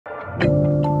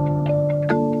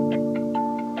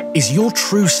Is your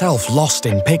true self lost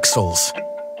in pixels?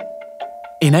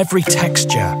 In every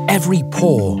texture, every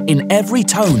pore, in every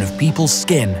tone of people's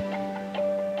skin,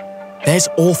 there's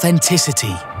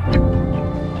authenticity.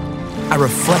 A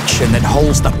reflection that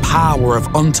holds the power of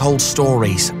untold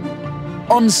stories,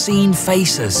 unseen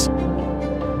faces.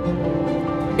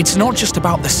 It's not just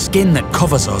about the skin that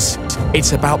covers us,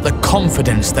 it's about the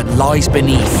confidence that lies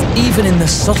beneath. Even in the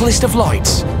subtlest of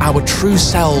lights, our true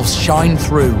selves shine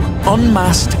through,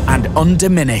 unmasked and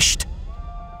undiminished.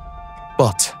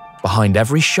 But behind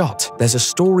every shot, there's a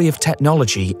story of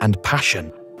technology and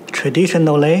passion.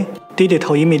 Traditionally,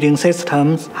 digital imaging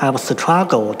systems have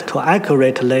struggled to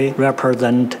accurately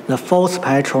represent the full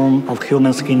spectrum of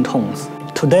human skin tones.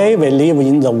 Today, we live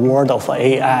in the world of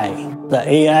AI. The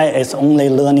AI is only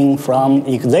learning from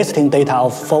existing data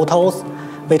of photos,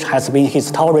 which has been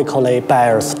historically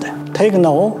biased.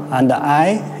 TECNO and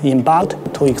I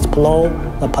embarked to explore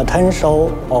the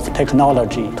potential of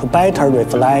technology to better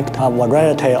reflect a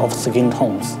variety of skin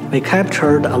tones. We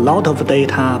captured a lot of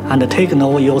data, and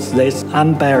TECNO used this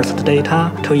unbiased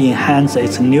data to enhance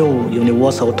its new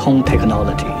universal tone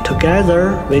technology.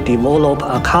 Together, we developed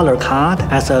a color card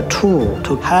as a tool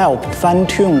to help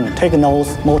fine-tune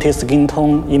TECNO's multi-skin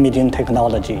tone imaging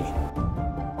technology.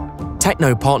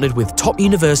 TECNO partnered with top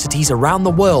universities around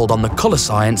the world on the color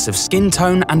science of skin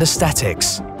tone and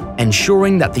aesthetics,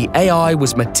 ensuring that the AI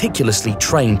was meticulously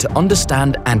trained to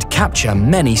understand and capture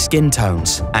many skin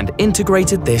tones, and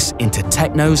integrated this into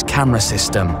TECNO's camera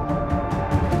system.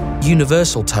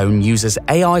 Universal Tone uses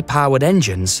AI-powered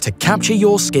engines to capture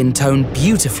your skin tone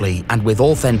beautifully and with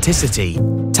authenticity.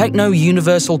 TECNO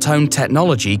Universal Tone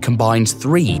technology combines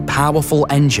three powerful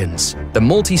engines. The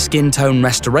multi-skin tone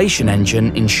restoration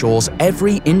engine ensures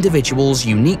every individual's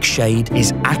unique shade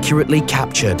is accurately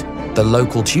captured. The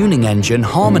local tuning engine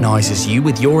harmonizes you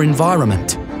with your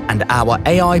environment. And our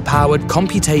AI-powered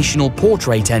computational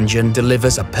portrait engine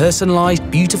delivers a personalized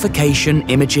beautification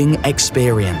imaging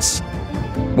experience.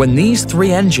 When these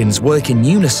three engines work in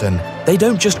unison, they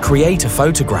don't just create a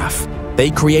photograph, they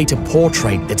create a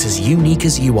portrait that's as unique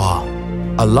as you are,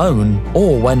 alone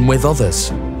or when with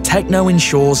others. TECNO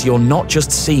ensures you're not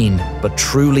just seen, but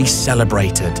truly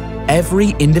celebrated.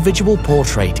 Every individual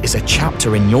portrait is a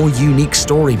chapter in your unique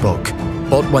storybook.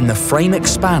 But when the frame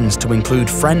expands to include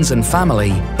friends and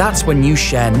family, that's when you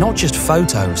share not just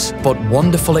photos, but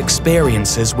wonderful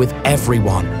experiences with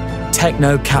everyone.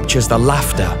 TECNO captures the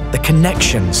laughter, the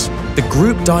connections, the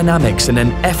group dynamics in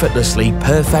an effortlessly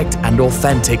perfect and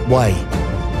authentic way.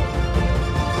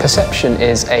 Perception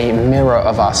is a mirror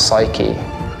of our psyche.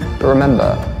 But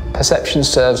remember, perception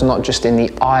serves not just in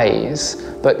the eyes,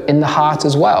 but in the heart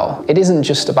as well. It isn't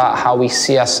just about how we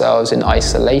see ourselves in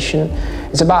isolation,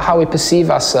 it's about how we perceive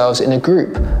ourselves in a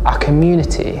group, our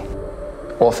community.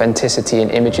 Authenticity in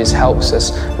images helps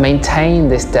us maintain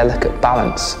this delicate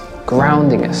balance,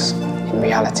 grounding us in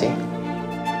reality.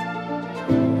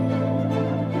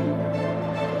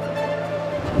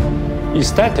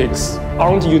 Aesthetics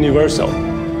aren't universal.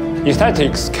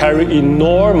 Aesthetics carry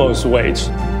enormous weight,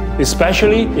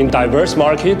 especially in diverse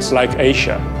markets like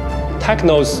Asia.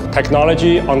 TECNO's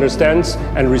technology understands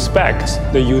and respects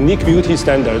the unique beauty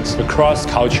standards across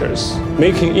cultures,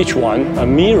 making each one a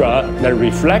mirror that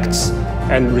reflects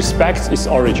and respects its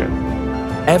origin.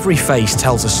 Every face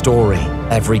tells a story.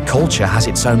 Every culture has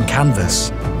its own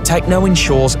canvas. TECNO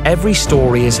ensures every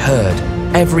story is heard,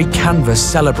 every canvas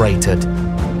celebrated.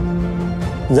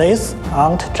 These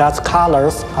aren't just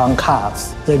colors on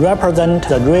cards. They represent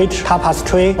the rich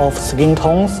tapestry of skin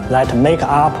tones that make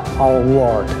up our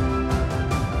world.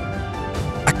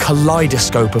 A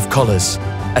kaleidoscope of colors,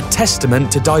 a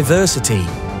testament to diversity.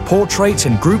 Portraits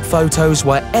and group photos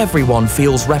where everyone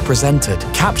feels represented,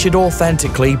 captured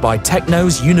authentically by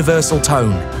TECNO's Universal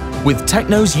Tone. With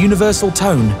TECNO's Universal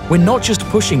Tone, we're not just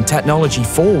pushing technology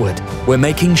forward, we're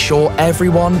making sure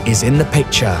everyone is in the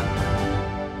picture.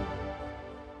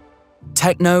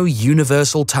 TECNO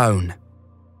Universal Tone.